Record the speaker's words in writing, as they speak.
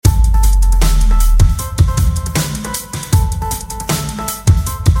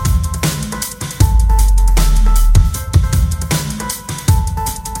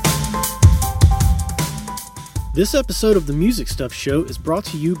This episode of the Music Stuff Show is brought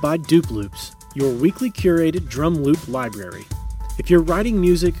to you by Dupe Loops, your weekly curated drum loop library. If you're writing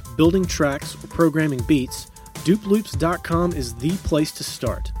music, building tracks, or programming beats, dupeloops.com is the place to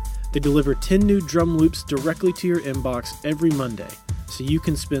start. They deliver 10 new drum loops directly to your inbox every Monday, so you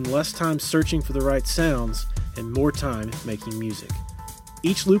can spend less time searching for the right sounds and more time making music.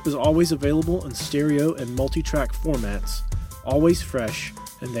 Each loop is always available in stereo and multi-track formats, always fresh,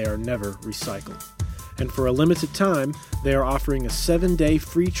 and they are never recycled. And for a limited time, they are offering a 7-day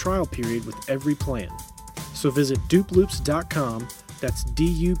free trial period with every plan. So visit dupeloops.com, that's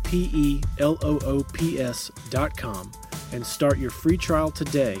dupeloops.com, and start your free trial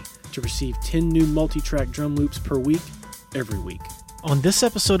today to receive 10 new multi-track drum loops per week, every week. On this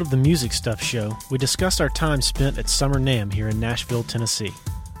episode of the Music Stuff Show, we discuss our time spent at Summer NAMM here in Nashville, Tennessee.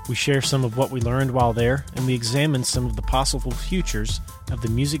 We share some of what we learned while there, and we examine some of the possible futures of the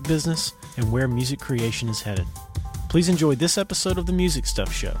music business and where music creation is headed. Please enjoy this episode of the Music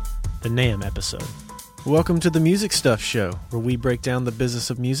Stuff Show, the NAMM episode. Welcome to the Music Stuff Show, where we break down the business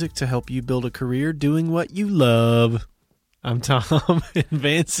of music to help you build a career doing what you love. I'm Tom, and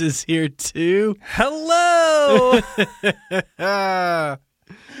Vance is here too. Hello! God.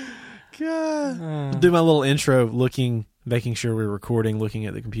 I'll do my little intro making sure we're recording, looking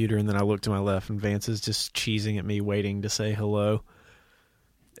at the computer, and then I look to my left, and Vance is just cheesing at me, waiting to say hello.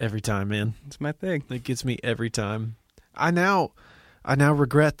 Every time, man. It's my thing. It gets me every time. I now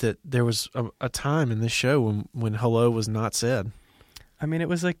regret that there was a time in this show when hello was not said. I mean, it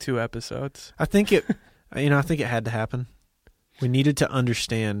was like 2 episodes. I think it had to happen. We needed to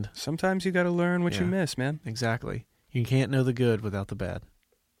understand. Sometimes you got to learn what you miss, man. Exactly. You can't know the good without the bad.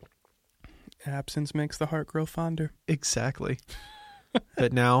 Absence makes the heart grow fonder. Exactly.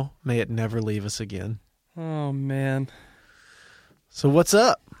 But now, may it never leave us again. Oh, man. So what's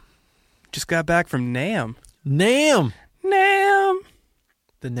up? Just got back from NAMM. NAMM! NAMM!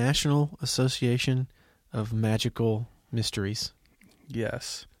 The National Association of Magical Mysteries.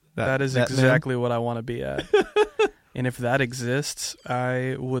 Yes. That is exactly what I want to be at. And if that exists,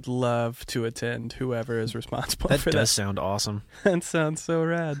 I would love to attend whoever is responsible for that. That does sound awesome. That sounds so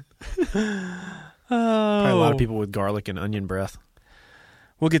rad. Probably a lot of people with garlic and onion breath.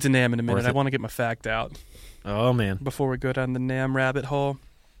 We'll get to NAMM in a minute. I want to get my fact out. Oh, man. Before we go down the NAMM rabbit hole.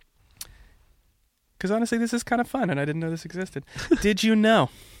 Because honestly, this is kind of fun, and I didn't know this existed. Did you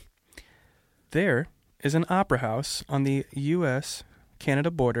know there is an opera house on the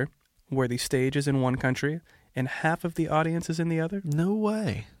U.S.-Canada border where the stage is in one country and half of the audience is in the other? No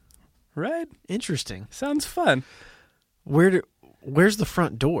way. Right? Interesting. Sounds fun. Where's the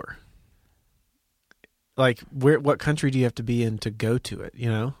front door? Like, what country do you have to be in to go to it,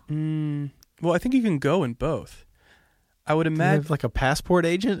 you know? Well, I think you can go in both. I would imagine... Do you have like a passport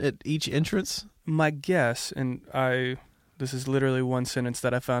agent at each entrance? My guess, and this is literally one sentence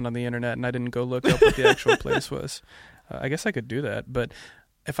that I found on the internet, and I didn't go look up what the actual place was. I guess I could do that, but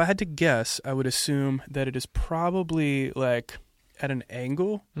if I had to guess, I would assume that it is probably like at an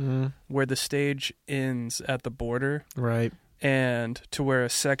angle where the stage ends at the border. Right. And to where a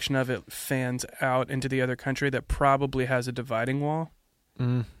section of it fans out into the other country that probably has a dividing wall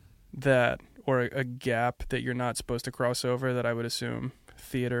or a gap that you're not supposed to cross over that I would assume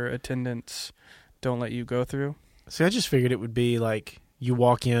theater attendants don't let you go through. See, I just figured it would be like you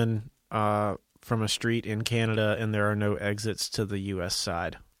walk in from a street in Canada and there are no exits to the U.S.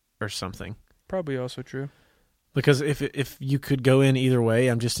 side or something. Probably also true. Because if you could go in either way,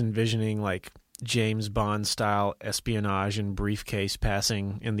 I'm just envisioning like James Bond style espionage and briefcase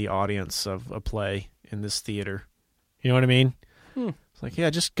passing in the audience of a play in this theater. You know what I mean? It's like, yeah,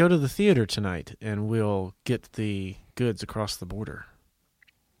 just go to the theater tonight and we'll get the goods across the border.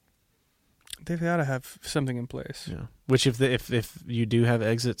 They've got to have something in place. Yeah. Which if you do have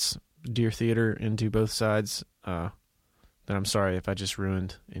exits, Deer Theater, into both sides, then I'm sorry if I just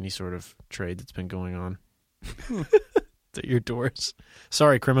ruined any sort of trade that's been going on at your doors.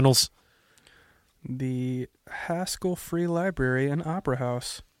 Sorry, criminals. The Haskell Free Library and Opera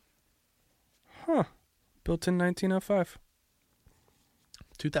House. Huh. Built in 1905.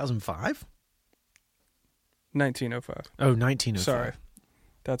 2005? 1905. Oh, 1905. Sorry.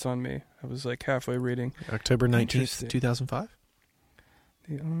 That's on me. I was like halfway reading. October 19th, 2005?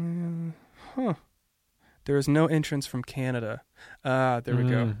 There is no entrance from Canada. There we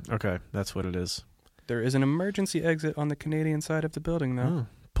go. Okay, that's what it is. There is an emergency exit on the Canadian side of the building, though.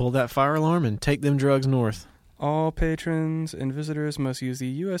 Pull that fire alarm and take them drugs north. All patrons and visitors must use the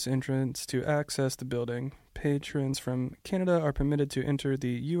U.S. entrance to access the building. Patrons from Canada are permitted to enter the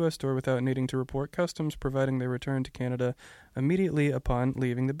U.S. door without needing to report customs, providing they return to Canada immediately upon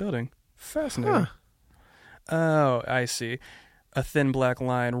leaving the building. Fascinating. Oh, I see. A thin black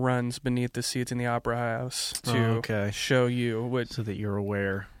line runs beneath the seats in the opera house to show you what. So that you're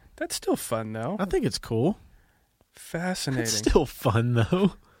aware. That's still fun, though. I think it's cool. Fascinating. It's still fun,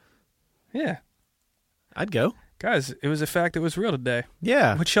 though. Yeah. I'd go. Guys, it was a fact that was real today.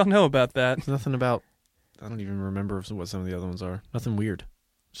 Yeah. What y'all know about that? There's nothing about... I don't even remember what some of the other ones are. Nothing weird.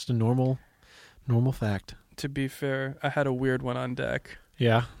 Just a normal fact. To be fair, I had a weird one on deck.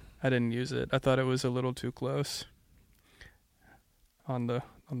 Yeah. I didn't use it. I thought it was a little too close on the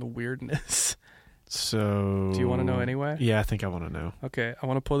weirdness. So... Do you want to know anyway? Yeah, I think I want to know. Okay, I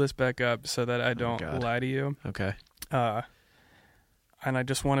want to pull this back up so that I don't lie to you. Okay. And I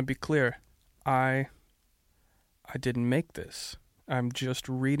just want to be clear. I didn't make this. I'm just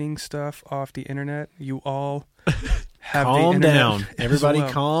reading stuff off the internet. You all have the internet. Calm down. Everybody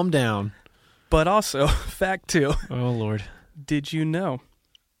calm down. But also, fact 2. Oh, Lord. Did you know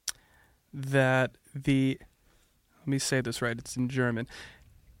that let me say this right, it's in German.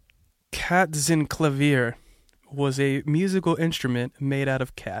 Katzenklavier was a musical instrument made out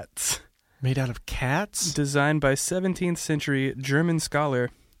of cats. Made out of cats? Designed by 17th century German scholar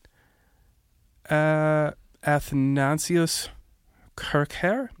Athanasius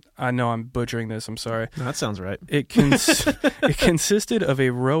Kircher. I know I'm butchering this, I'm sorry. No, that sounds right. It consisted of a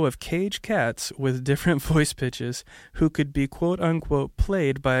row of cage cats with different voice pitches who could be quote-unquote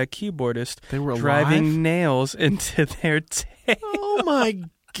played by a keyboardist they were driving alive? Nails into their tail. Oh my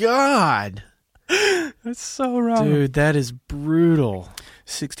God. That's so wrong. Dude, that is brutal.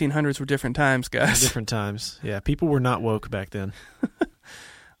 1600s were different times, guys. Different times. Yeah, people were not woke back then.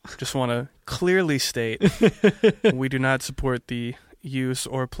 Just want to clearly state we do not support the use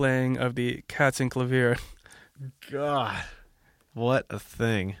or playing of the Katzenklavier. God, what a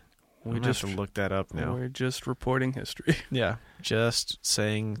thing. We just have to look that up now. We're just reporting history. Yeah, just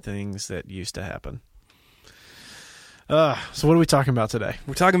saying things that used to happen. So what are we talking about today?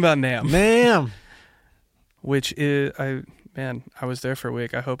 We're talking about NAMM. NAMM! Which is, I was there for a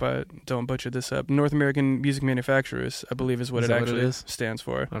week. I hope I don't butcher this up. North American Music Manufacturers, I believe is what it actually stands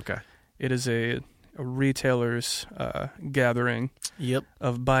for. Okay. It is a retailer's gathering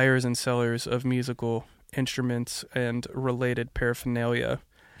of buyers and sellers of musical instruments and related paraphernalia,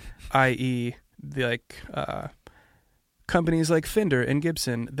 i.e. companies like Fender and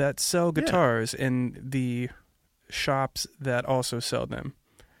Gibson that sell guitars and the shops that also sell them.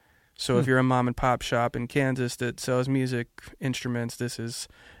 So if you're a mom and pop shop in Kansas that sells music instruments, this is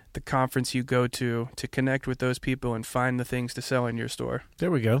the conference you go to connect with those people and find the things to sell in your store. There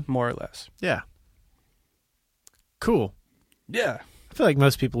we go. More or less. Yeah. Cool. Yeah. I feel like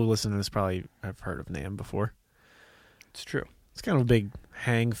most people who listen to this probably have heard of NAMM before. It's true. It's kind of a big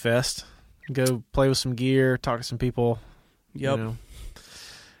hang fest. Go play with some gear, talk to some people. Yep. You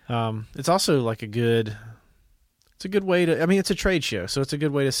know. It's also like it's a good way to, it's a trade show, so it's a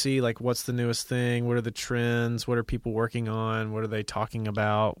good way to see like what's the newest thing, what are the trends, what are people working on, what are they talking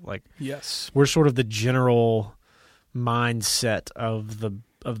about? Like, yes, we're sort of the general mindset of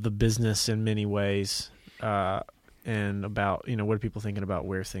the business in many ways, and about, what are people thinking about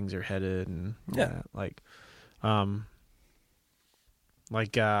where things are headed and all that.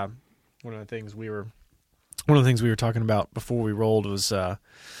 One of the things we were talking about before we rolled was a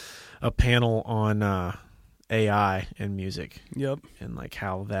panel on AI and music. Yep. And like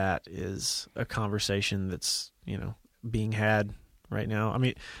how that is a conversation that's, being had right now. I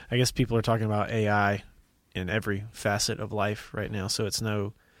mean, I guess people are talking about AI in every facet of life right now, so it's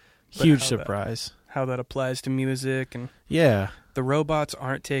no huge surprise. How that applies to music and yeah. The robots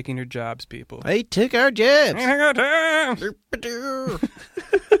aren't taking your jobs, people. They took our jobs.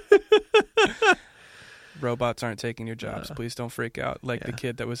 Robots aren't taking your jobs. Please don't freak out like the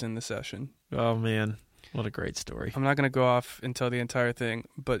kid that was in the session. Oh man. What a great story. I'm not going to go off and tell the entire thing,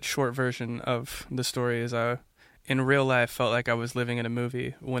 but short version of the story is in real life, felt like I was living in a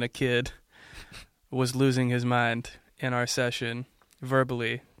movie when a kid was losing his mind in our session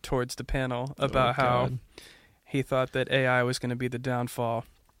verbally towards the panel about how he thought that AI was going to be the downfall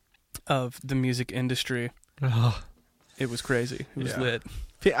of the music industry. Oh. It was crazy. It was lit.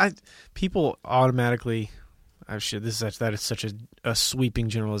 People automatically... that is such a sweeping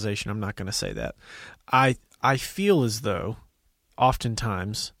generalization. I'm not going to say that. I feel as though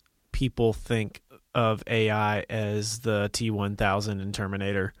oftentimes people think of AI as the T-1000 in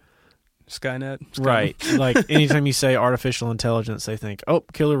Terminator. Skynet. Right. Like anytime you say artificial intelligence, they think, oh,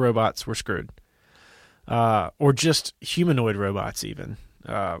 killer robots, we're screwed. Or just humanoid robots even,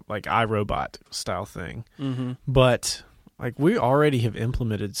 like iRobot style thing. Mm-hmm. But... like, we already have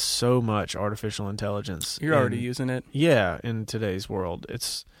implemented so much artificial intelligence. You're already using it. Yeah, in today's world.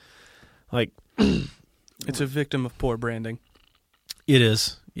 It's like, It's a victim of poor branding. It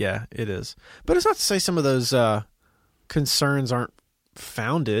is. Yeah, it is. But it's not to say some of those concerns aren't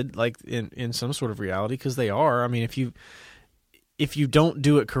founded, like in some sort of reality, because they are. I mean, if you don't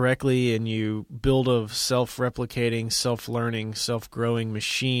do it correctly and you build a self-replicating, self-learning, self-growing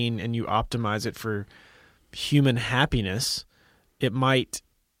machine and you optimize it for human happiness, it might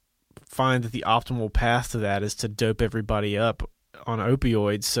find that the optimal path to that is to dope everybody up on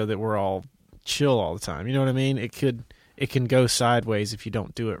opioids so that we're all chill all the time. You know what I mean? It can go sideways if you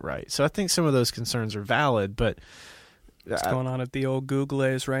don't do it right. So I think some of those concerns are valid, but what's going on at the old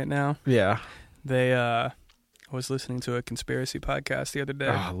Google's right now? Yeah. I was listening to a conspiracy podcast the other day.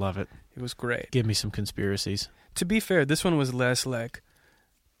 Oh, I love it. It was great. Give me some conspiracies. To be fair, this one was less like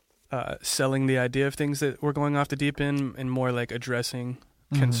selling the idea of things that were going off the deep end and more like addressing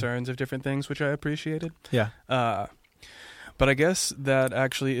concerns of different things, which I appreciated. Yeah. But I guess that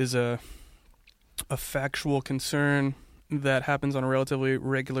actually is a factual concern that happens on a relatively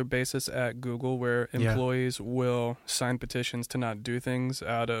regular basis at Google, where employees will sign petitions to not do things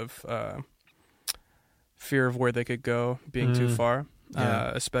out of fear of where they could go being too far.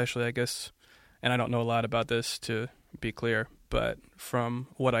 Especially, I guess, and I don't know a lot about this to be clear, but from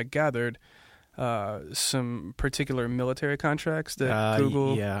what I gathered, some particular military contracts that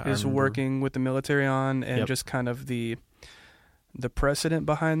Google is working with the military on, and just kind of the precedent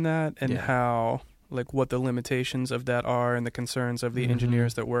behind that, and how, like, what the limitations of that are, and the concerns of the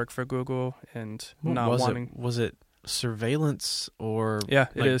engineers that work for Google, and was it surveillance or it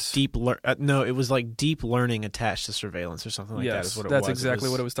is deep no, it was like deep learning attached to surveillance or something like that is what it was. That's exactly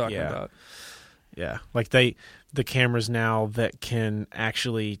what it was talking about. Yeah, like the cameras now that can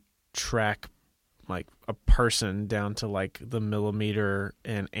actually track like a person down to like the millimeter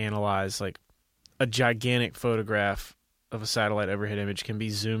and analyze like a gigantic photograph of a satellite overhead image can be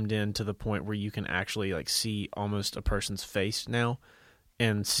zoomed in to the point where you can actually like see almost a person's face now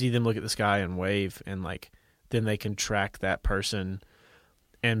and see them look at the sky and wave, and like then they can track that person,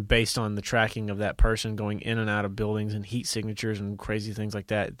 and based on the tracking of that person going in and out of buildings and heat signatures and crazy things like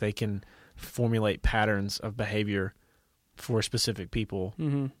that, they can formulate patterns of behavior for specific people.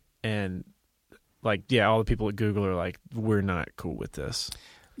 And like, all the people at Google are like, we're not cool with this.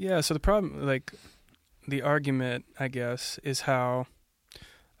 Yeah, so the problem, like, the argument, I guess, is how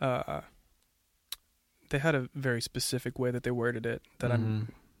they had a very specific way that they worded it that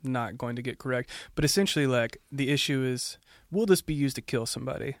I'm not going to get correct. But essentially, like, the issue is, will this be used to kill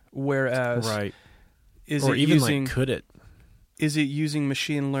somebody? Whereas, could it? Is it using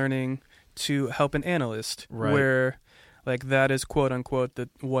machine learning to help an analyst? Right. Where, like, that is quote unquote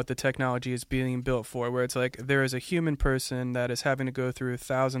what the technology is being built for, where it's like there is a human person that is having to go through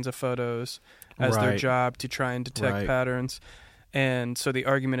thousands of photos as their job to try and detect patterns. And so the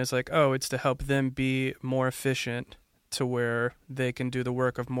argument is like, oh, it's to help them be more efficient to where they can do the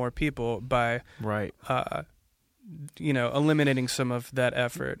work of more people by eliminating some of that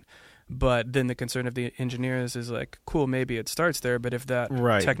effort. But then the concern of the engineers is like, cool, maybe it starts there, but if that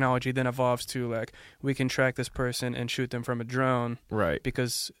technology then evolves to like, we can track this person and shoot them from a drone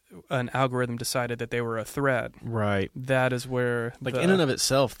because an algorithm decided that they were a threat. That is where like in and of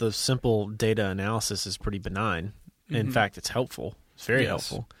itself, the simple data analysis is pretty benign. In fact, it's helpful. It's very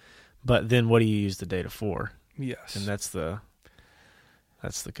helpful. But then what do you use the data for? Yes. And that's the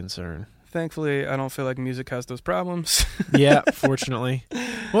concern. Thankfully, I don't feel like music has those problems. Yeah, fortunately.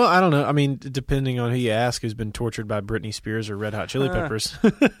 Well, I don't know. I mean, depending on who you ask, who's been tortured by Britney Spears or Red Hot Chili Peppers.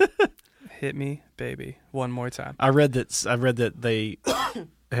 Hit me, baby, one more time. I read that they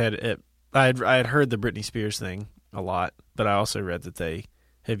had it. I had heard the Britney Spears thing a lot, but I also read that they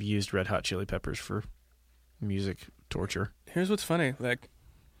have used Red Hot Chili Peppers for music torture. Here's what's funny. Like,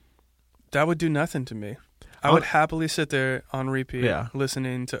 that would do nothing to me. I would happily sit there on repeat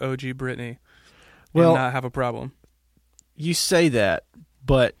listening to OG Britney and not have a problem. You say that,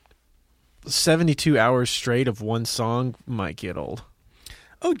 but 72 hours straight of one song might get old.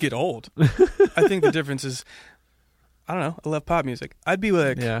 Oh, it'd get old. I think the difference is, I don't know, I love pop music. I'd be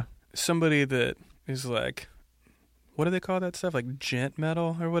like somebody that is like, what do they call that stuff? Like gent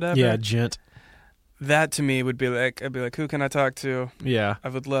metal or whatever? Yeah, gent. That to me would be like, I'd be like, who can I talk to? Yeah. I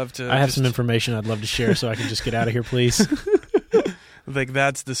would love to. I have some information I'd love to share so I can just get out of here, please. Like,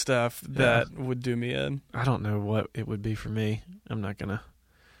 that's the stuff that would do me in. I don't know what it would be for me. I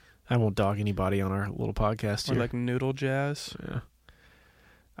won't dog anybody on our little podcast here. Or like noodle jazz. Yeah.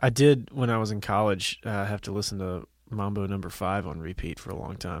 I did, when I was in college, have to listen to Mambo No. 5 on repeat for a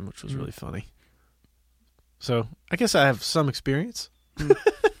long time, which was really funny. So I guess I have some experience.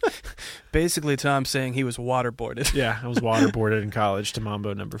 Basically, Tom's saying he was waterboarded. Yeah, I was waterboarded in college to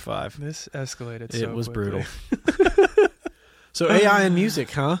Mambo number 5. This escalated so It was quickly. brutal. So AI and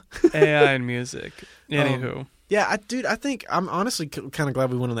music, huh? AI and music. Anywho. Yeah, I think I'm honestly kind of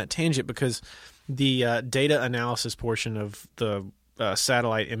glad we went on that tangent because the data analysis portion of the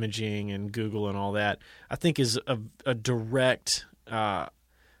satellite imaging and Google and all that, I think is a direct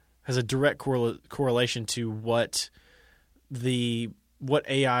has a direct correlation to what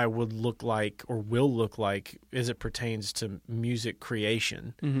AI would look like or will look like as it pertains to music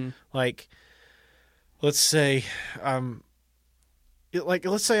creation. Mm-hmm. Like, let's say,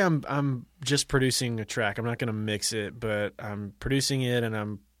 let's say I'm just producing a track. I'm not going to mix it, but I'm producing it and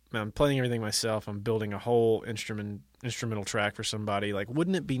I'm playing everything myself. I'm building a whole instrumental track for somebody. Like,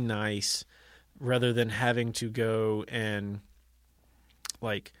 wouldn't it be nice rather than having to go and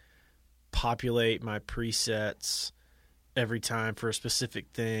like populate my presets every time for a specific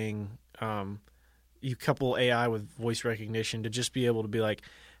thing? You couple AI with voice recognition to just be able to be like,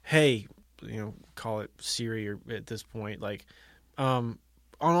 hey, call it Siri or at this point, like, on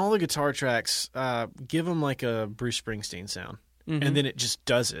all the guitar tracks, give them like a Bruce Springsteen sound. Mm-hmm. And then it just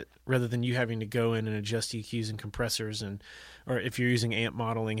does it rather than you having to go in and adjust EQs and compressors or if you're using amp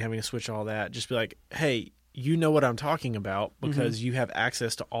modeling, having to switch all that. Just be like, hey, you know what I'm talking about because you have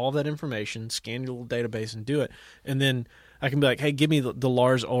access to all that information, scan your little database and do it. And then I can be like, hey, give me the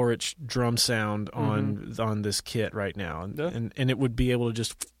Lars Ulrich drum sound on this kit right now. And it would be able to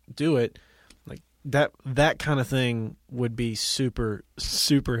just do it. Like that kind of thing would be super,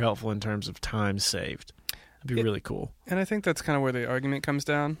 super helpful in terms of time saved. It'd be really cool. And I think that's kind of where the argument comes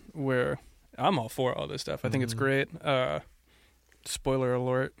down, where I'm all for all this stuff. I think it's great. Spoiler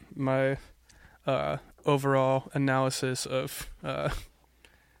alert, my overall analysis of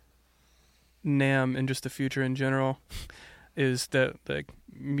NAMM and just the future in general is that like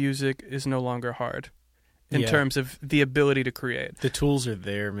music is no longer hard in terms of the ability to create. The tools are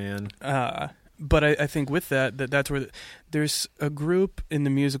there, man. But I think with that's where there's a group in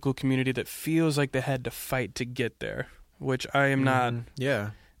the musical community that feels like they had to fight to get there, which I am not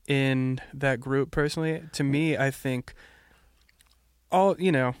in that group personally. To me, I think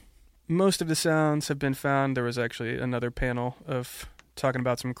most of the sounds have been found. There was actually another panel of talking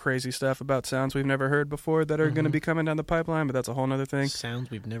about some crazy stuff about sounds we've never heard before that are going to be coming down the pipeline, but that's a whole nother thing. Sounds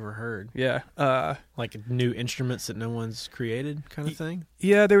we've never heard. Yeah. Like new instruments that no one's created kind of thing?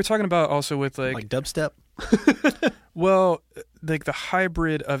 Yeah, they were talking about also with like dubstep? Well, like the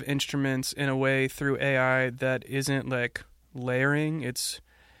hybrid of instruments in a way through AI that isn't like layering. It's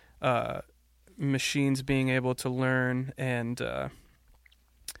machines being able to learn and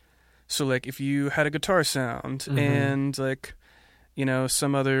so like if you had a guitar sound and like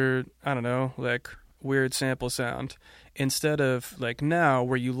some other, I don't know, like weird sample sound, instead of like now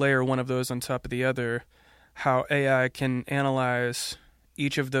where you layer one of those on top of the other, how AI can analyze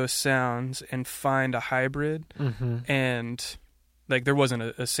each of those sounds and find a hybrid. And like there wasn't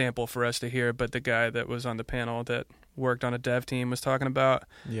a sample for us to hear, but the guy that was on the panel that worked on a dev team was talking about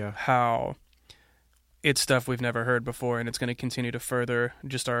how it's stuff we've never heard before, and it's going to continue to further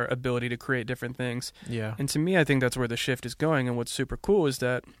just our ability to create different things. Yeah. And to me, I think that's where the shift is going, and what's super cool is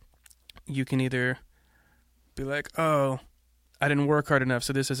that you can either be like, oh, I didn't work hard enough,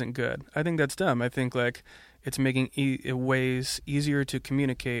 so this isn't good. I think that's dumb. I think like it's making ways easier to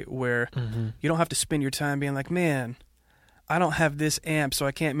communicate where you don't have to spend your time being like, man, I don't have this amp, so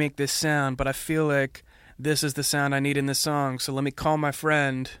I can't make this sound, but I feel like this is the sound I need in this song, so let me call my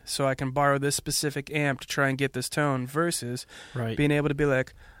friend so I can borrow this specific amp to try and get this tone, versus being able to be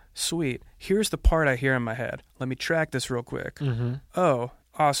like, sweet, here's the part I hear in my head. Let me track this real quick. Oh,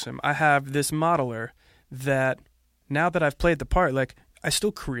 awesome. I have this modeler that now that I've played the part, like, I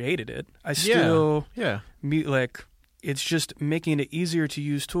still created it. I still, like, it's just making it easier to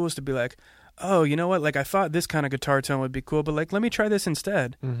use tools to be like, oh, you know what? Like, I thought this kind of guitar tone would be cool, but like, let me try this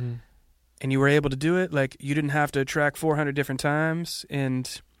instead. And you were able to do it. Like, you didn't have to track 400 different times,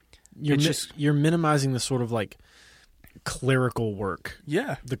 and you're minimizing the sort of like clerical work.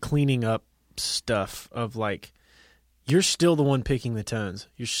 Yeah. The cleaning up stuff of like, you're still the one picking the tones.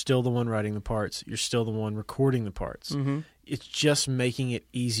 You're still the one writing the parts. You're still the one recording the parts. It's just making it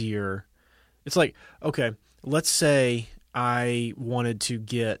easier. It's like, okay, let's say I wanted to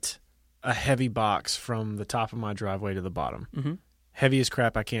get a heavy box from the top of my driveway to the bottom. Heavy as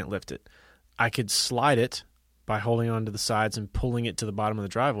crap, I can't lift it. I could slide it by holding on to the sides and pulling it to the bottom of the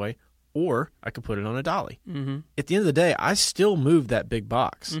driveway, or I could put it on a dolly. At the end of the day, I still moved that big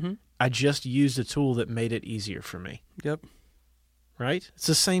box. I just used a tool that made it easier for me. Yep. Right? It's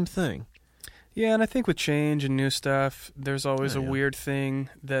the same thing. Yeah, and I think with change and new stuff, there's always a weird thing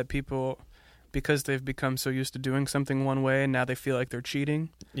that people, because they've become so used to doing something one way, and now they feel like they're cheating.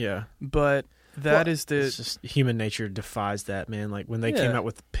 Yeah. But that is it's just human nature defies that, man. Like when they came out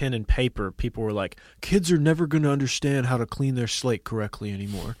with pen and paper, people were like, kids are never going to understand how to clean their slate correctly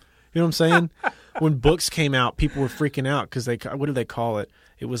anymore. You know what I'm saying? When books came out, people were freaking out because what did they call it?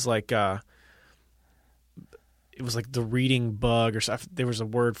 It was like the reading bug or something. There was a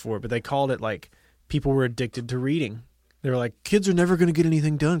word for it, but they called it like people were addicted to reading. They were like, kids are never going to get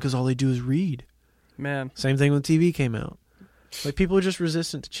anything done because all they do is read. Man. Same thing when TV came out. Like people are just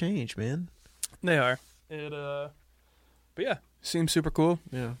resistant to change, man. They are. But yeah, seems super cool.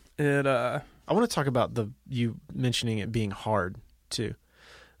 Yeah. I want to talk about you mentioning it being hard too,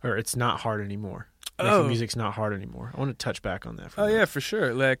 or it's not hard anymore. Making music's not hard anymore. I want to touch back on that. Yeah, for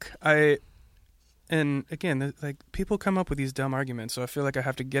sure. Like and again, like people come up with these dumb arguments, so I feel like I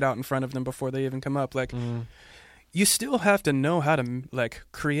have to get out in front of them before they even come up. Like, you still have to know how to like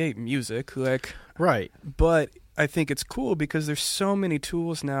create music, like right. But I think it's cool because there's so many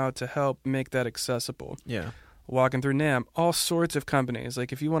tools now to help make that accessible. Yeah. Walking through NAMM, all sorts of companies.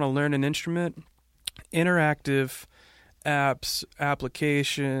 Like if you want to learn an instrument, interactive apps,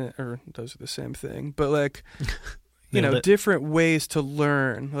 application, or those are the same thing, but like, different ways to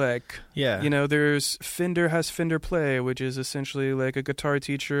learn. Like, there's Fender has Fender Play, which is essentially like a guitar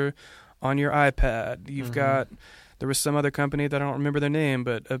teacher on your iPad. You've got, there was some other company that I don't remember their name,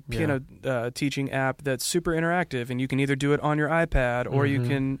 but a piano teaching app that's super interactive, and you can either do it on your iPad or you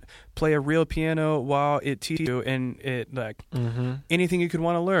can play a real piano while it teaches you, and it like anything you could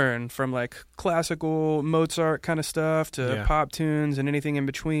want to learn, from like classical Mozart kind of stuff to pop tunes and anything in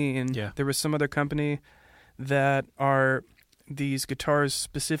between. There was some other company that are these guitars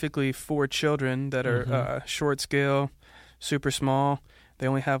specifically for children that are short scale, super small. They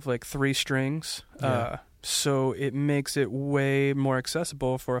only have like 3 strings. So it makes it way more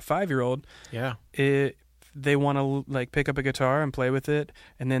accessible for a 5-year-old. Yeah. They want to like pick up a guitar and play with it,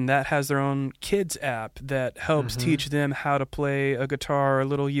 and then that has their own kids app that helps teach them how to play a guitar or a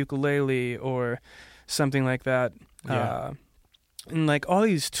little ukulele or something like that. And like all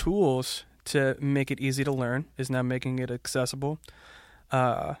these tools to make it easy to learn is now making it accessible.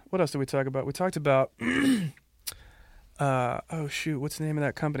 What else did we talk about? We talked about what's the name of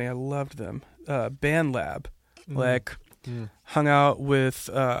that company? I loved them. Band Lab. Hung out with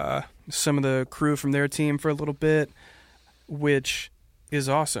some of the crew from their team for a little bit, which is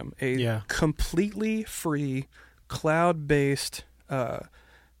awesome. A completely free, cloud-based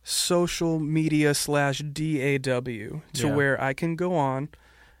social media /DAW to where I can go on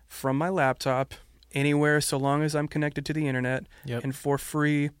from my laptop anywhere so long as I'm connected to the internet and for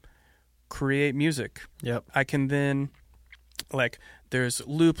free create music. I can then there's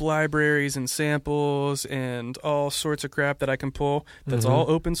loop libraries and samples and all sorts of crap that I can pull that's all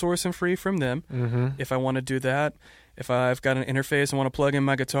open source and free from them. If I want to do that, if I've got an interface and want to plug in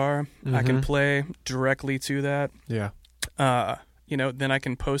my guitar, I can play directly to that. Then I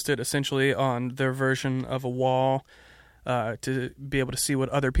can post it essentially on their version of a wall to be able to see what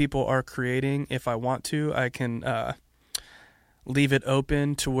other people are creating. If I want to, I can leave it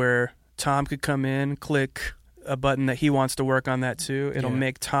open to where Tom could come in, click a button that he wants to work on that too. It'll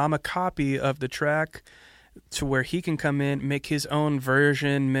make Tom a copy of the track to where he can come in, make his own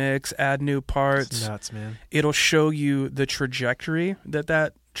version, mix, add new parts. It's nuts, man. It'll show you the trajectory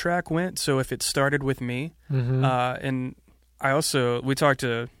that track went. So if it started with me, and we talked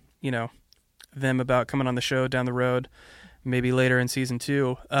to, them about coming on the show down the road, maybe later in season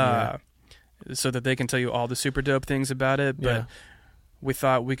 2, so that they can tell you all the super dope things about it. But we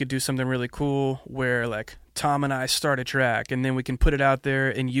thought we could do something really cool where like Tom and I start a track and then we can put it out there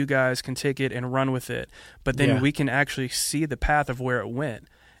and you guys can take it and run with it. But then we can actually see the path of where it went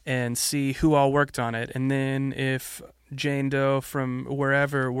and see who all worked on it. And then if Jane Doe from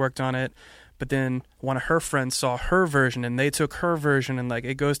wherever worked on it, but then one of her friends saw her version and they took her version, and like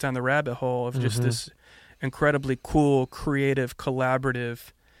it goes down the rabbit hole of just this incredibly cool, creative,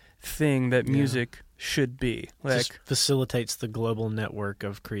 collaborative thing that music should be. Like, just facilitates the global network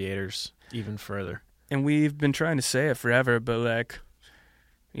of creators even further. And we've been trying to say it forever, but like,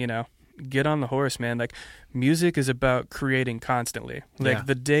 get on the horse, man. Like, music is about creating constantly. Like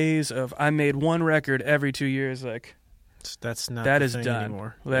the days of I made one record every 2 years, like that's not that the is thing done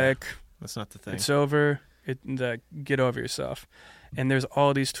anymore. Like that's not the thing. It's over. Get over yourself. And there's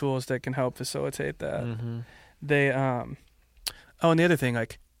all these tools that can help facilitate that. They and the other thing,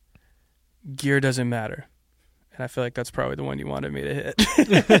 like, gear doesn't matter. And I feel like that's probably the one you wanted me to hit.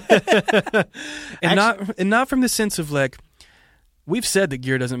 And not from the sense of like we've said that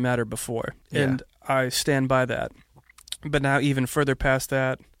gear doesn't matter before, and I stand by that. But now even further past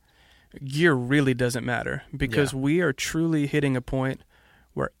that, gear really doesn't matter, because we are truly hitting a point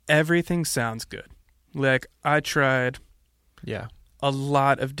where everything sounds good. Like, I tried a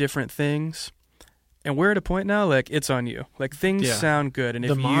lot of different things, and we're at a point now, like, it's on you. Like, things sound good. And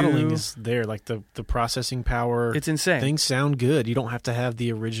the modeling is there, like the processing power. It's insane. Things sound good. You don't have to have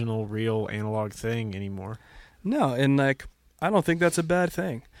the original, real analog thing anymore. No, and, like, I don't think that's a bad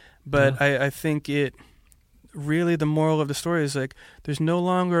thing. But I think it really, the moral of the story is, like, there's no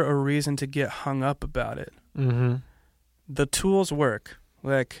longer a reason to get hung up about it. Mm-hmm. The tools work.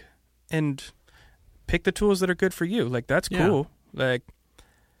 Like, and pick the tools that are good for you. Like, that's cool. Like,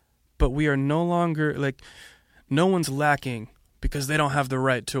 but we are no longer, like, no one's lacking because they don't have the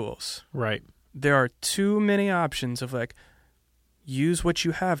right tools. Right. There are too many options of, like, use what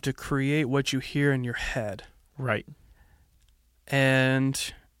you have to create what you hear in your head. Right.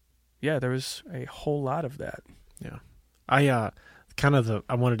 And yeah, there was a whole lot of that. Yeah. I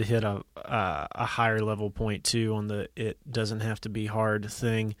wanted to hit a higher level point too on the it doesn't have to be hard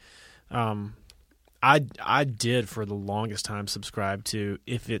thing. I did for the longest time subscribe to,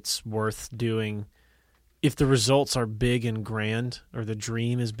 if it's worth doing, if the results are big and grand, or the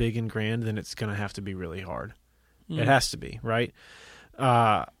dream is big and grand, then it's going to have to be really hard. It has to be, right?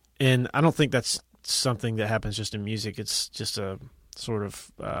 And I don't think that's something that happens just in music. It's just a sort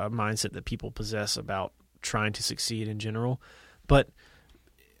of mindset that people possess about trying to succeed in general. But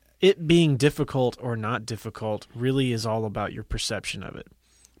it being difficult or not difficult really is all about your perception of it.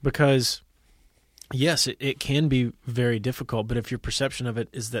 Because, yes, it can be very difficult, but if your perception of it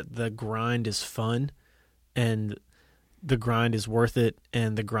is that the grind is fun and the grind is worth it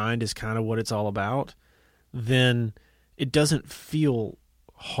and the grind is kind of what it's all about, then it doesn't feel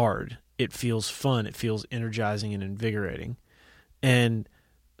hard. It feels fun. It feels energizing and invigorating. And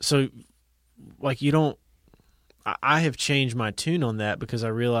so, like, I have changed my tune on that, because I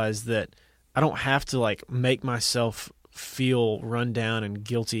realize that I don't have to, like, make myself feel run down and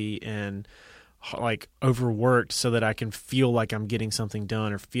guilty and, like, overworked so that I can feel like I'm getting something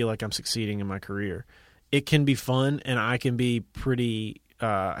done or feel like I'm succeeding in my career. It can be fun, and I can be pretty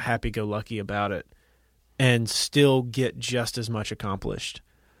happy-go-lucky about it and still get just as much accomplished.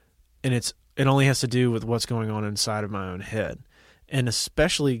 And it only has to do with what's going on inside of my own head. And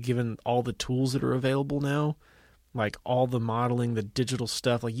especially given all the tools that are available now, like all the modeling, the digital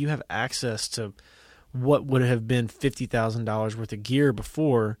stuff, like, you have access to what would have been $50,000 worth of gear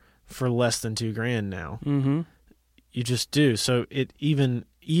before for less than $2,000 now. Mm-hmm. You just do. So it even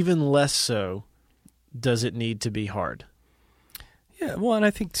less so does it need to be hard. Yeah, well, and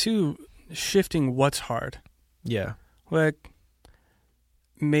I think too, shifting what's hard. Yeah. Like,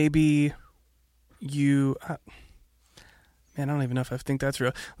 maybe you... Man, I don't even know if I think that's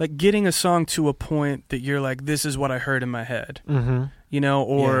real. Like, getting a song to a point that you're like, this is what I heard in my head. Mm-hmm. You know,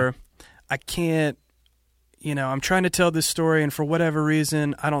 or I can't, you know, I'm trying to tell this story, and for whatever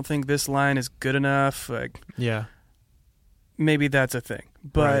reason, I don't think this line is good enough. Like, maybe that's a thing.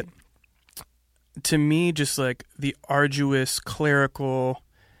 But to me, just like the arduous clerical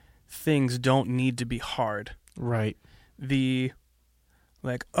things don't need to be hard. Right. The,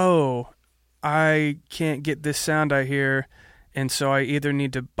 like, oh, I can't get this sound I hear, and so I either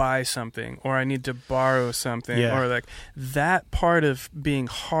need to buy something or I need to borrow something, or, like, that part of being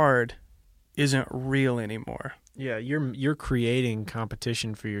hard isn't real anymore. Yeah, you're creating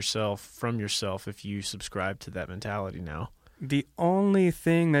competition for yourself from yourself if you subscribe to that mentality now. The only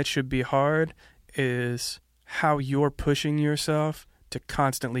thing that should be hard is how you're pushing yourself to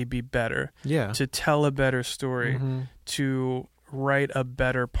constantly be better, to tell a better story, to write a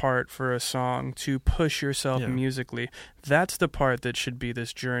better part for a song, to push yourself musically. That's the part that should be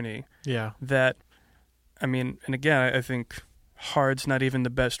this journey. Yeah. That, I mean, and again, I think hard's not even the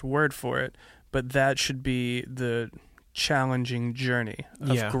best word for it, but that should be the challenging journey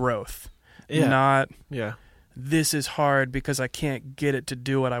of growth. Yeah. Not, this is hard because I can't get it to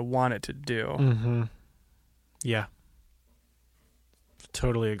do what I want it to do. Mm-hmm. Yeah.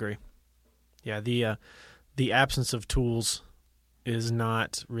 Totally agree. Yeah, the absence of tools is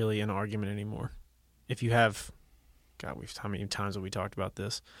not really an argument anymore. If you have, God, how many times have we talked about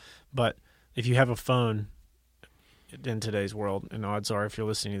this? But if you have a phone in today's world, and odds are if you're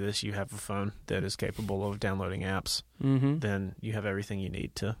listening to this, you have a phone that is capable of downloading apps, then you have everything you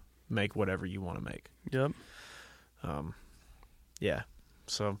need to make whatever you want to make. Yep. Yeah.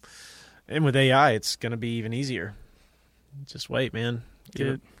 So, and with AI, it's going to be even easier. Just wait, man.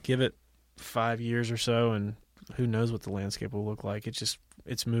 Give it 5 years or so, and who knows what the landscape will look like.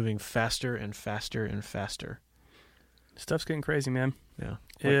 It's moving faster and faster and faster. Stuff's getting crazy, man. Yeah.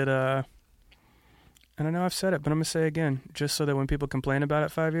 And I know I've said it, but I'm going to say it again, just so that when people complain about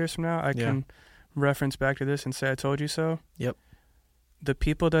it 5 years from now, I can reference back to this and say, I told you so. Yep. The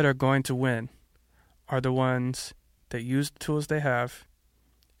people that are going to win are the ones that use the tools they have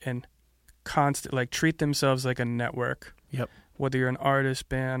and treat themselves like a network. Yep. Whether you're an artist,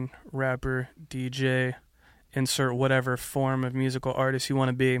 band, rapper, DJ, insert whatever form of musical artist you want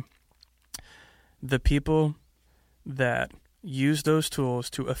to be, the people that use those tools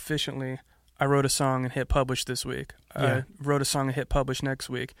to efficiently, I wrote a song and hit publish this week. I wrote a song and hit publish next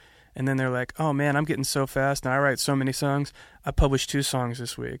week. And then they're like, oh man, I'm getting so fast and I write so many songs. I published 2 songs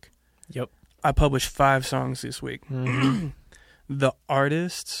this week. Yep. I published 5 songs this week. Mm-hmm. The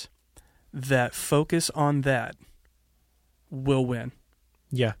artists that focus on that will win.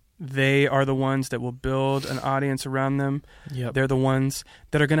 Yeah. They are the ones that will build an audience around them. Yep. They're the ones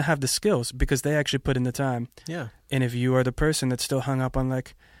that are going to have the skills because they actually put in the time. Yeah. And if you are the person that's still hung up on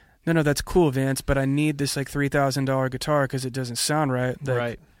like, no, that's cool, Vance, but I need this like $3,000 guitar because it doesn't sound right. Like,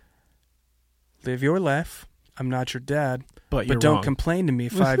 right. Live your life. I'm not your dad. But don't wrong. complain to me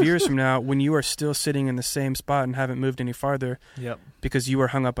 5 years from now when you are still sitting in the same spot and haven't moved any farther. Yep. Because you were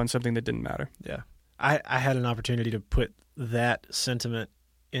hung up on something that didn't matter. Yeah. I had an opportunity to put that sentiment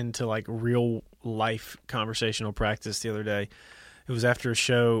into like real life conversational practice the other day. It was after a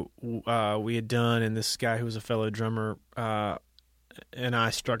show we had done, and this guy who was a fellow drummer and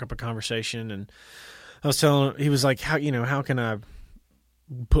I struck up a conversation, and I was telling him, he was like, how can I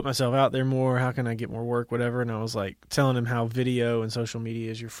put myself out there more? How can I get more work, whatever? And I was like telling him how video and social media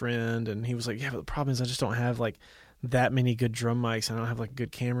is your friend. And he was like, yeah, but the problem is I just don't have like that many good drum mics. And I don't have like a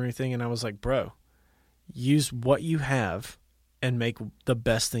good camera or anything. And I was like, bro, use what you have and make the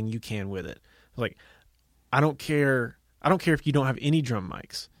best thing you can with it. Like, I don't care if you don't have any drum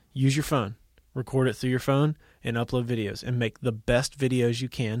mics. Use your phone, record it through your phone, and upload videos and make the best videos you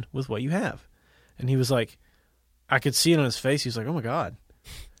can with what you have. And he was like, I could see it on his face. He was like, oh my God.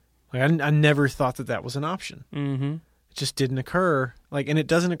 Like, I never thought that was an option. Mm-hmm. It just didn't occur. Like, and it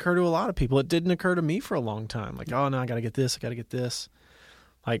doesn't occur to a lot of people. It didn't occur to me for a long time. Like, oh no, I got to get this.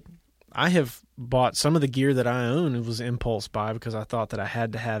 Like, I have bought some of the gear that I own. It was impulse buy because I thought that I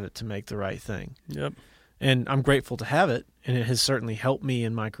had to have it to make the right thing. Yep. And I'm grateful to have it, and it has certainly helped me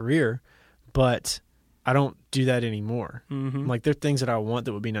in my career, but I don't do that anymore. Mm-hmm. Like, there are things that I want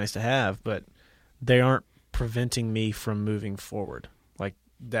that would be nice to have, but they aren't preventing me from moving forward like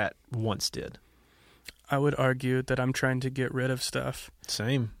that once did. I would argue that I'm trying to get rid of stuff.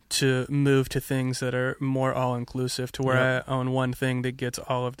 Same. To move to things that are more all-inclusive, to where I own one thing that gets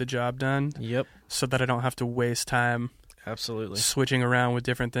all of the job done. Yep. So that I don't have to waste time absolutely switching around with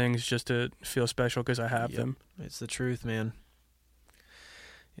different things just to feel special because I have them. It's the truth, man.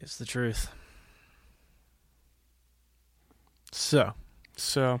 It's the truth. So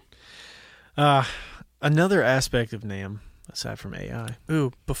another aspect of NAMM, aside from AI.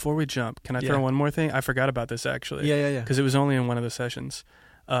 Ooh, before we jump, can I throw one more thing? I forgot about this, actually. Yeah. Because it was only in one of the sessions.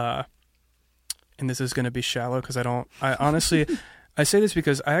 And this is going to be shallow because I honestly, I say this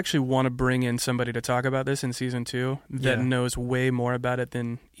because I actually want to bring in somebody to talk about this in season 2 that knows way more about it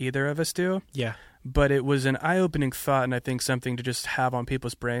than either of us do. Yeah. But it was an eye-opening thought, and I think something to just have on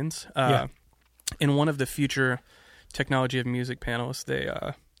people's brains. In one of the future Technology of Music panels, they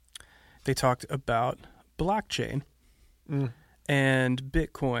talked about blockchain and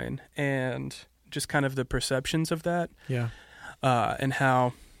Bitcoin and just kind of the perceptions of that. Yeah. And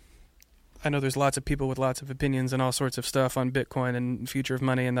how I know there's lots of people with lots of opinions and all sorts of stuff on Bitcoin and future of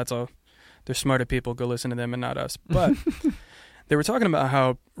money, and that's all. They're smarter people. Go listen to them and not us. But they were talking about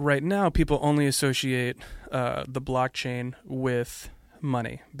how right now people only associate the blockchain with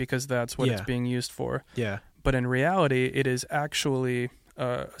money because that's what it's being used for. Yeah. But in reality, it is actually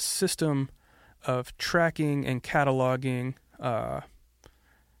a system of tracking and cataloging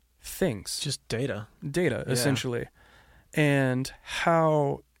things. Just data, essentially. And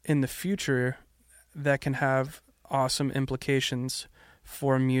how in the future that can have awesome implications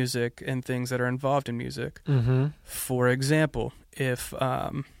for music and things that are involved in music. Mm-hmm. For example, if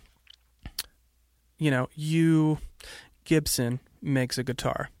Gibson makes a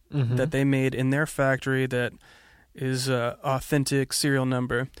guitar that they made in their factory that is authentic serial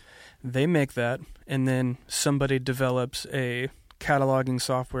number, they make that, and then somebody develops a cataloging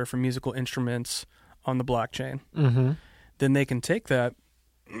software for musical instruments on the blockchain. Mm-hmm. Then they can take that,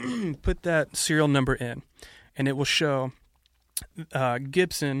 put that serial number in, and it will show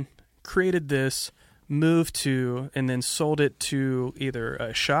Gibson created this, moved to, and then sold it to either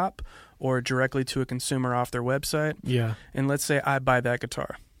a shop or directly to a consumer off their website. Yeah. And let's say I buy that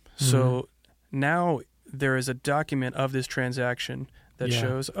guitar. So now there is a document of this transaction that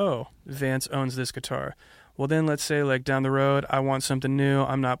shows, oh, Vance owns this guitar. Well, then let's say like down the road, I want something new.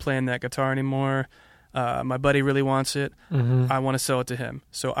 I'm not playing that guitar anymore. My buddy really wants it. I want to sell it to him.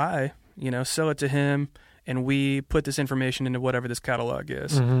 So I, sell it to him, and we put this information into whatever this catalog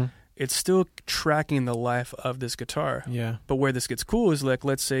is. It's still tracking the life of this guitar. Yeah. But where this gets cool is like,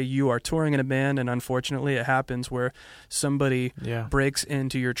 let's say you are touring in a band, and unfortunately it happens where somebody breaks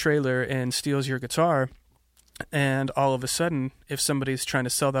into your trailer and steals your guitar. And all of a sudden, if somebody's trying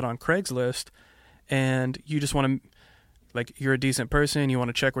to sell that on Craigslist, and you just want to, like, you're a decent person, you want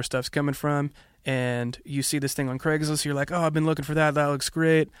to check where stuff's coming from, and you see this thing on Craigslist, you're like, oh, I've been looking for that looks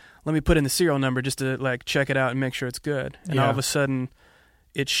great. Let me put in the serial number just to, like, check it out and make sure it's good. And all of a sudden,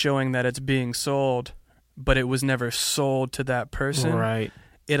 it's showing that it's being sold, but it was never sold to that person. Right.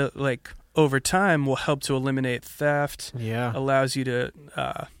 It, like, over time will help to eliminate theft. Yeah. Allows you to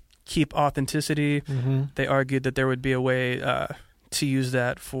keep authenticity. They argued that there would be a way to use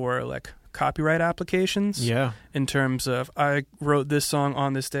that for, like, copyright applications. Yeah. In terms of, I wrote this song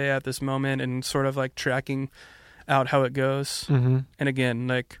on this day at this moment, and sort of, like, tracking out how it goes. And again,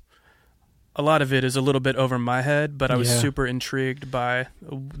 like, a lot of it is a little bit over my head, but I was super intrigued by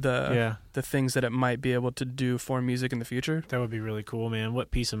the things that it might be able to do for music in the future. That would be really cool, man.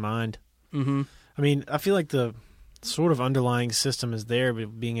 What peace of mind. I mean, I feel like the sort of underlying system is there,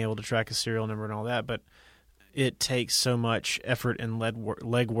 but being able to track a serial number and all that, but it takes so much effort and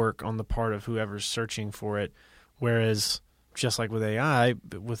legwork on the part of whoever's searching for it, whereas just like with AI,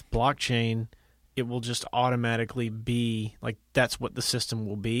 with blockchain, it will just automatically be, like, that's what the system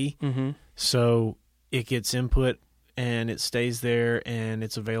will be. So it gets input and it stays there and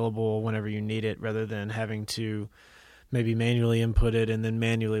it's available whenever you need it, rather than having to maybe manually input it and then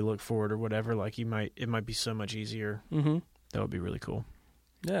manually look for it or whatever. Like, it might be so much easier. That would be really cool.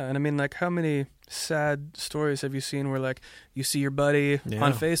 Yeah, and I mean, like, how many sad stories have you seen where, like, you see your buddy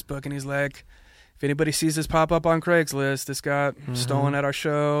on Facebook and he's like, if anybody sees this pop up on Craigslist, this got stolen at our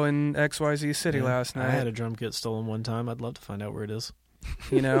show in XYZ city last night. I had a drum kit stolen one time. I'd love to find out where it is.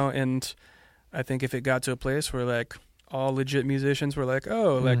 And I think if it got to a place where, like, all legit musicians were like,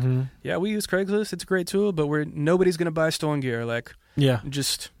 oh, like, yeah, we use Craigslist, it's a great tool, but nobody's going to buy stolen gear. Like,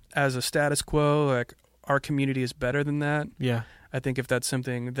 just as a status quo, like, our community is better than that. Yeah. I think if that's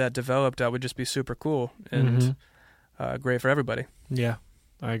something that developed, that would just be super cool and great for everybody. Yeah,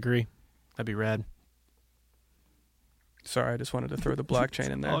 I agree. That'd be rad. Sorry, I just wanted to throw the blockchain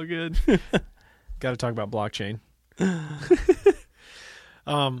in there. All good. Got to talk about blockchain.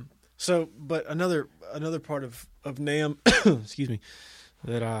 But another part of NAMM, excuse me,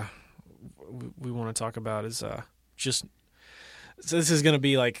 that we want to talk about is just, so this is going to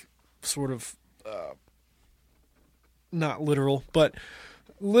be like sort of not literal, but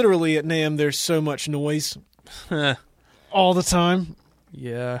literally at NAMM there's so much noise all the time.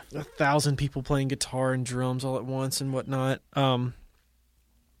 Yeah. 1,000 people playing guitar and drums all at once and whatnot. And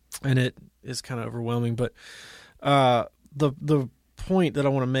it is kind of overwhelming, but the point that I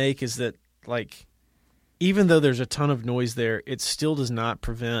want to make is that, like, even though there's a ton of noise there, it still does not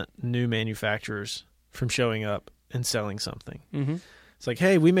prevent new manufacturers from showing up and selling something. It's like,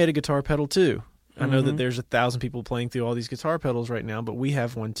 hey, we made a guitar pedal too. I know that there's 1,000 people playing through all these guitar pedals right now, but we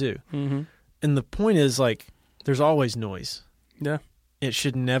have one too. And the point is, like, there's always noise. Yeah. It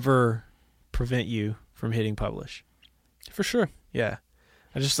should never prevent you from hitting publish. For sure. Yeah.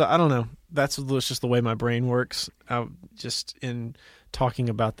 I don't know. That's just the way my brain works. Just in talking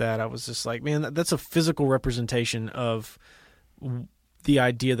about that, I was just like, man, that's a physical representation of the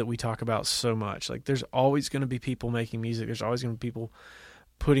idea that we talk about so much. Like, there's always going to be people making music. There's always going to be people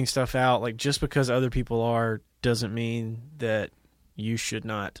putting stuff out. Like, just because other people are doesn't mean that you should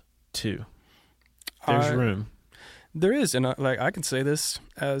not too. There's room. There is, and I can say this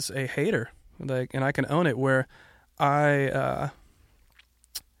as a hater, like, and I can own it, where I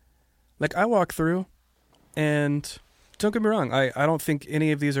walk through, and don't get me wrong, I don't think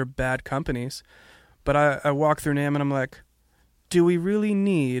any of these are bad companies, but I walk through NAMM and I'm like, do we really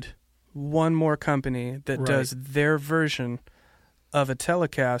need one more company that does their version of a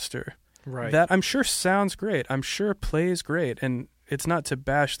Telecaster that I'm sure sounds great, I'm sure plays great, and it's not to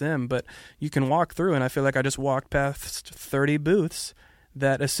bash them, but you can walk through, and I feel like I just walked past 30 booths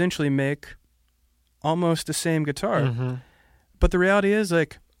that essentially make almost the same guitar. But the reality is,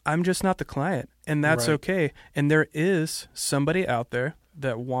 like, I'm just not the client, and that's okay. And there is somebody out there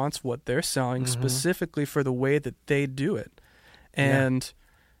that wants what they're selling specifically for the way that they do it. And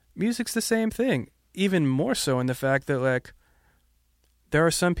music's the same thing, even more so in the fact that, like, there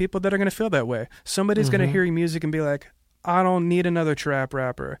are some people that are going to feel that way. Somebody's going to hear your music and be like, I don't need another trap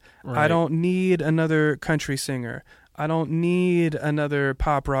rapper. Right. I don't need another country singer. I don't need another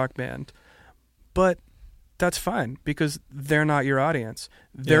pop rock band. But that's fine because they're not your audience.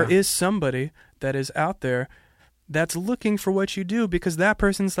 There is somebody that is out there that's looking for what you do because that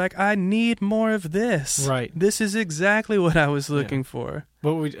person's like, I need more of this. Right. This is exactly what I was looking for.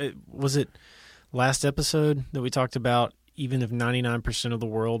 What was it last episode that we talked about? Even if 99% of the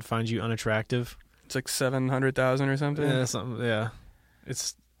world finds you unattractive, It's like 700,000 or something. yeah, something. Yeah,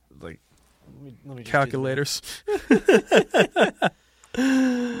 it's like let me just Calculators.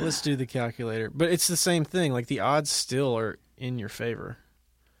 Let's do the calculator. But it's the same thing. Like the odds still are in your favor.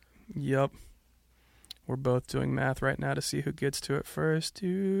 Yep. We're both doing math right now to see who gets to it first.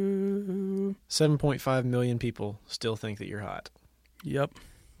 7.5 million people still think that you're hot. Yep.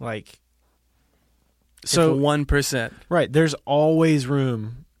 Like, So so 1%. right, there's always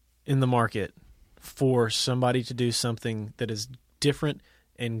room in the market for somebody to do something that is different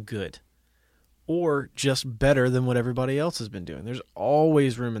and good, or just better than what everybody else has been doing. There's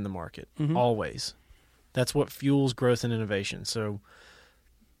always room in the market. Mhm. Always. That's what fuels growth and innovation. So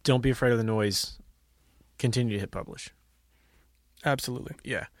don't be afraid of the noise. Continue to hit publish. Absolutely.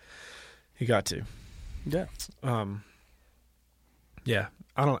 Yeah. You got to. Yeah. Yeah.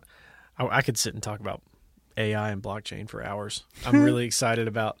 I could sit and talk about AI and blockchain for hours. I'm really excited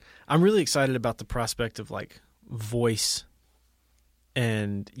about the prospect of like voice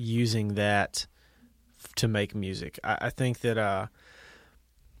and using that to make music. I think that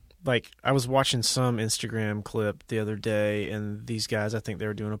like I was watching some Instagram clip the other day, and these guys, I think they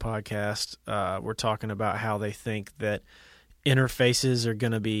were doing a podcast, were talking about how they think that interfaces are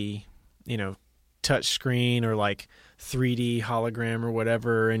going to be, touch screen or like 3D hologram or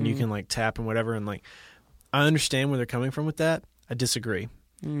whatever, and you can like tap and whatever. And like, I understand where they're coming from with that. I disagree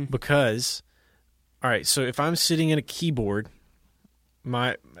because, all right, so if I'm sitting at a keyboard,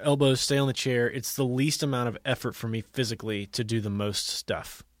 my elbows stay on the chair. It's the least amount of effort for me physically to do the most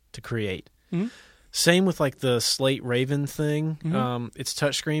stuff to create. Same with like the Slate Raven thing. It's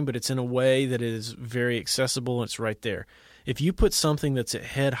touchscreen, but it's in a way that is very accessible and it's right there. If you put something that's at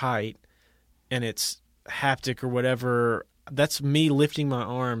head height and it's haptic or whatever, that's me lifting my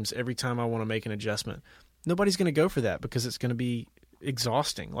arms every time I want to make an adjustment. Nobody's going to go for that because it's going to be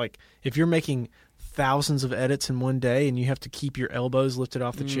exhausting. Like if you're making thousands of edits in one day and you have to keep your elbows lifted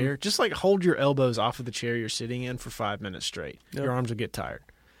off the chair, just like hold your elbows off of the chair you're sitting in for 5 minutes straight. Yep. Your arms will get tired.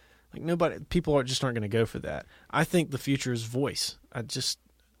 Like people aren't going to go for that. I think the future is voice. I just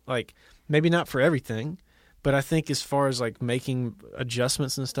like maybe not for everything, but I think as far as like making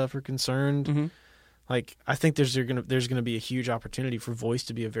adjustments and stuff are concerned, like I think there's going to be a huge opportunity for voice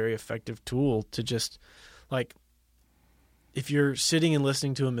to be a very effective tool to just like if you're sitting and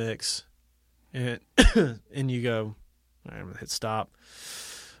listening to a mix and and you go, all right, I'm going to hit stop.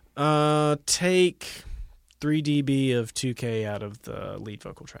 Take 3 dB of 2K out of the lead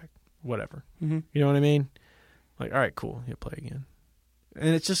vocal track. Whatever. You know what I mean? Like, all right, cool. Hit play again.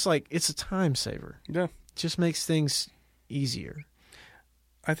 And it's just like, it's a time saver. Yeah. It just makes things easier.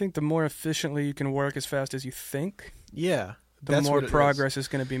 I think the more efficiently you can work as fast as you think, Yeah. the more progress is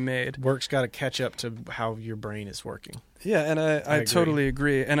going to be made. Work's got to catch up to how your brain is working. Yeah, and I totally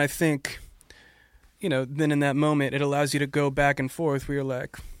agree. And I think, then in that moment, it allows you to go back and forth where you're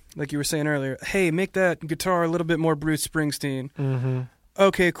like you were saying earlier, hey, make that guitar a little bit more Bruce Springsteen.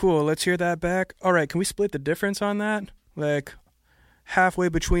 Okay, cool. Let's hear that back. All right, can we split the difference on that? Like halfway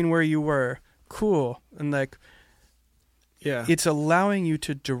between where you were. Cool. And like, yeah, it's allowing you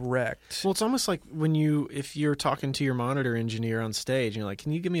to direct. Well, it's almost like if you're talking to your monitor engineer on stage, and you're like,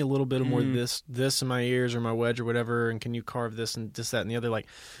 can you give me a little bit of more of this in my ears or my wedge or whatever, and can you carve this and this, that, and the other? Like,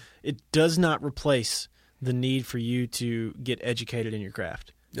 it does not replace the need for you to get educated in your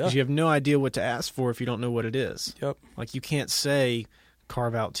craft. Because you have no idea what to ask for if you don't know what it is. Yep. Like, you can't say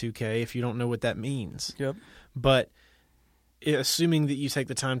carve out 2K if you don't know what that means. Yep. But assuming that you take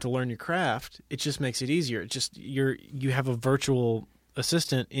the time to learn your craft, it just makes it easier. It just you have a virtual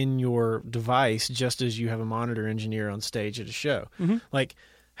assistant in your device just as you have a monitor engineer on stage at a show. Like,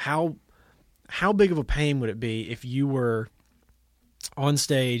 how big of a pain would it be if you were on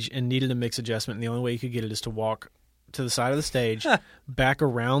stage and needed a mix adjustment and the only way you could get it is to walk to the side of the stage, back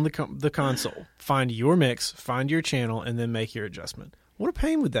around the console, find your mix, find your channel, and then make your adjustment? What a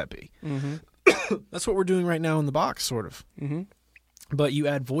pain would that be? That's what we're doing right now in the box, sort of. But you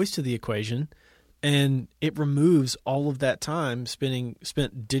add voice to the equation, and it removes all of that time spent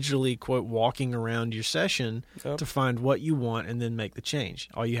digitally, quote, walking around your session to find what you want and then make the change.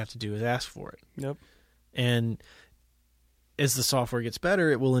 All you have to do is ask for it. Yep. And as the software gets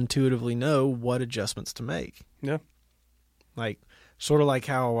better, it will intuitively know what adjustments to make. Yeah. Like, sort of like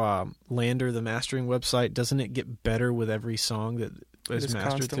how Lander, the mastering website, doesn't it get better with every song that is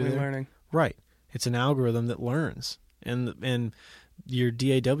mastered constantly through there? learning. Right. It's an algorithm that learns, and your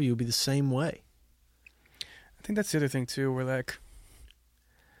DAW will be the same way. I think that's the other thing too. Where like,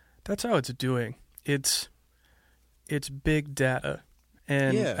 that's how it's doing. It's big data,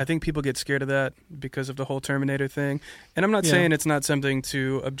 and Yeah. I think people get scared of that because of the whole Terminator thing. And I'm not saying it's not something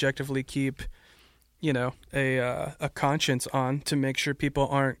to objectively keep, a conscience on to make sure people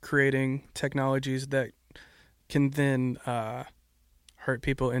aren't creating technologies that can then hurt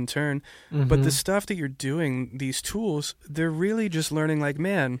people in turn. Mm-hmm. But the stuff that you're doing, these tools, they're really just learning like,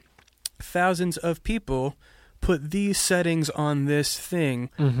 man, thousands of people put these settings on this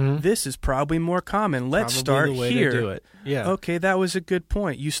thing. Mm-hmm. This is probably more common. Let's Probably start the way here. to do it. Yeah. Okay, that was a good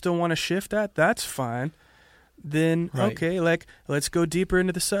point. You still want to shift that? That's fine. Then, Right. okay, like, let's go deeper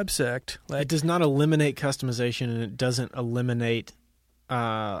into the subsect. Like, It does not eliminate customization, and it doesn't eliminate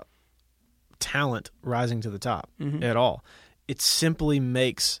talent rising to the top Mhm. at all. It simply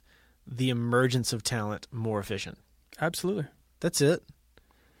makes the emergence of talent more efficient. Absolutely. That's it.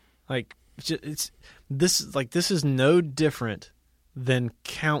 Like, this is no different than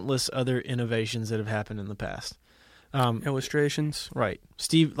countless other innovations that have happened in the past. Illustrations. Right.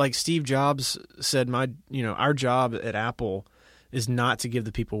 Steve Jobs said, our job at Apple is not to give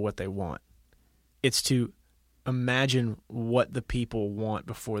the people what they want. It's to imagine what the people want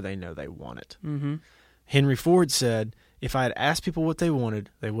before they know they want it. Mm-hmm. Henry Ford said, if I had asked people what they wanted,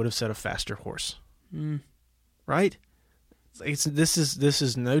 they would have said a faster horse. Mm. Right? This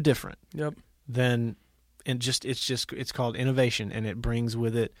is no different Yep. than, and it's called innovation, and it brings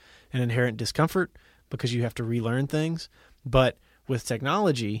with it an inherent discomfort because you have to relearn things. But with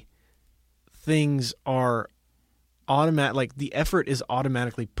technology, things are automatic. Like, the effort is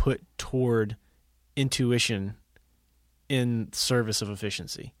automatically put toward intuition in service of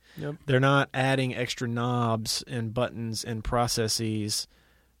efficiency. Yep. They're not adding extra knobs and buttons and processes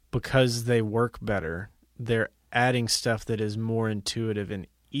because they work better. They're adding stuff that is more intuitive and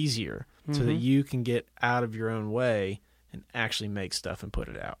easier so that Mhm. you can get out of your own way and actually make stuff and put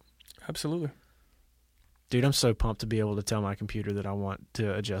it out. Absolutely. Dude, I'm so pumped to be able to tell my computer that I want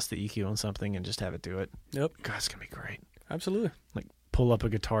to adjust the EQ on something and just have it do it. Yep. God, it's going to be great. Absolutely. Like, pull up a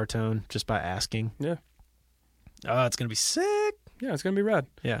guitar tone just by asking. Yeah. Oh, it's going to be sick. Yeah, it's gonna be rad.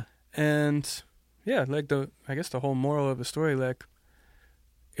 Yeah. And yeah, like I guess the whole moral of the story, like,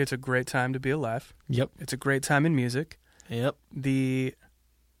 it's a great time to be alive. Yep. It's a great time in music. Yep. The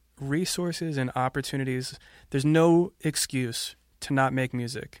resources and opportunities, there's no excuse to not make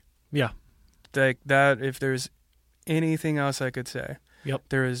music. Yeah. Like that, if there's anything else I could say, Yep.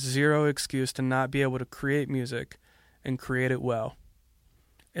 there is zero excuse to not be able to create music and create it well,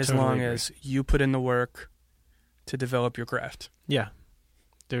 as Totally long agree. as you put in the work to develop your craft. Yeah.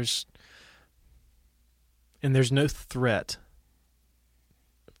 There's no threat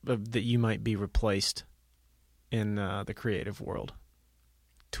that you might be replaced in the creative world.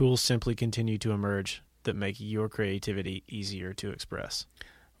 Tools simply continue to emerge that make your creativity easier to express.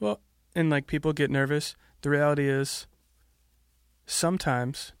 Well, and like, people get nervous. The reality is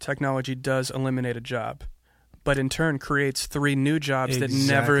sometimes technology does eliminate a job, but in turn creates 3 new jobs that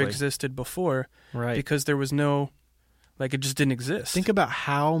never Exactly. existed before, Right. because there was no, like, it just didn't exist. Think about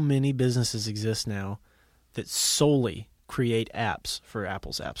how many businesses exist now that solely create apps for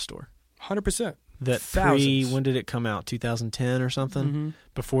Apple's App Store. 100%. That Thousands. when did it come out? 2010 or something? Mm-hmm.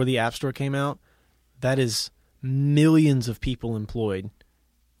 Before the App Store came out? That is millions of people employed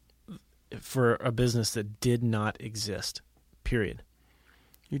for a business that did not exist, period.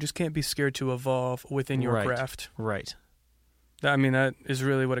 You just can't be scared to evolve within your Right. craft. Right. I mean, that is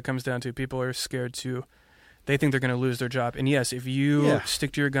really what it comes down to. People are scared to, they think they're going to lose their job. And yes, if you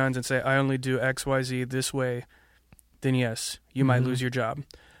stick to your guns and say, I only do X, Y, Z this way, then yes, you might Mhm. lose your job.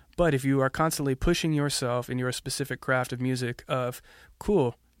 But if you are constantly pushing yourself in your specific craft of music of,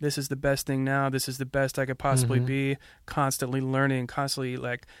 cool, this is the best thing now, this is the best I could possibly Mhm. be, constantly learning, constantly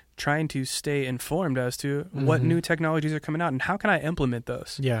like trying to stay informed as to what Mhm. new technologies are coming out and how can I implement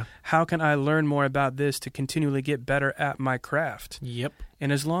those? Yeah. How can I learn more about this to continually get better at my craft? Yep.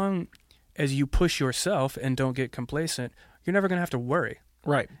 And as long as you push yourself and don't get complacent, you're never going to have to worry.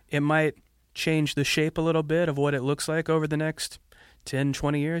 Right. It might change the shape a little bit of what it looks like over the next 10,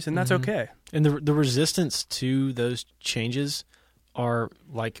 20 years, and that's Mhm. okay. And the resistance to those changes are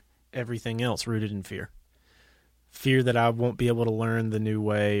like everything else, rooted in fear. Fear that I won't be able to learn the new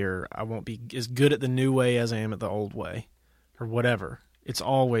way, or I won't be as good at the new way as I am at the old way, or whatever. It's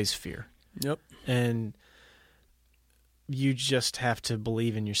always fear. Yep. And you just have to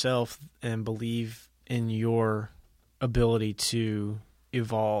believe in yourself and believe in your ability to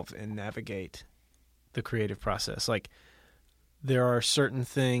evolve and navigate the creative process. Like, there are certain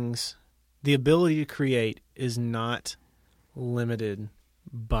things, the ability to create is not limited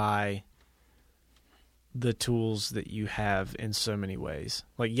by the tools that you have in so many ways.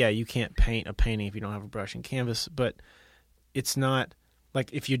 Like, yeah, you can't paint a painting if you don't have a brush and canvas, but it's not like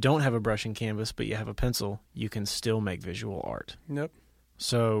if you don't have a brush and canvas but you have a pencil, you can still make visual art. Nope.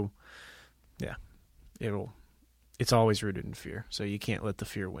 So, yeah, it's always rooted in fear. So you can't let the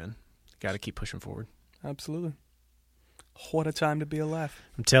fear win. Got to keep pushing forward. Absolutely. What a time to be alive.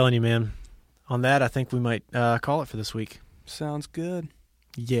 I'm telling you, man. On that, I think we might call it for this week. Sounds good.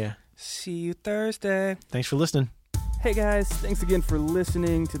 Yeah. See you Thursday. Thanks for listening. Hey guys, thanks again for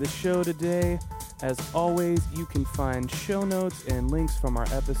listening to the show today. As always, you can find show notes and links from our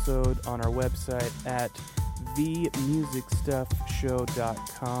episode on our website at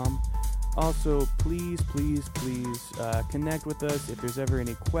themusicstuffshow.com. Also, please connect with us if there's ever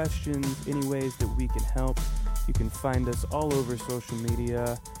any questions, any ways that we can help. You can find us all over social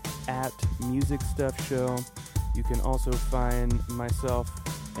media at Music Stuff Show. You can also find myself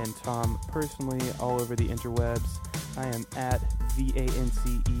and Tom personally all over the interwebs. I am at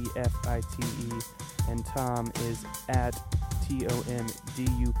VANCEFITE and Tom is at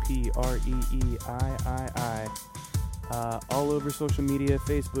TOMDUPREEIII. All over social media,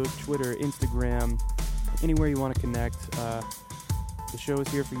 Facebook, Twitter, Instagram, anywhere you want to connect. The show is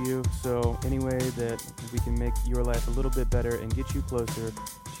here for you, so any way that we can make your life a little bit better and get you closer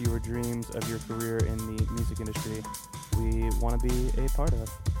to your dreams of your career in the music industry, we want to be a part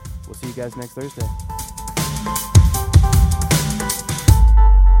of. We'll see you guys next Thursday.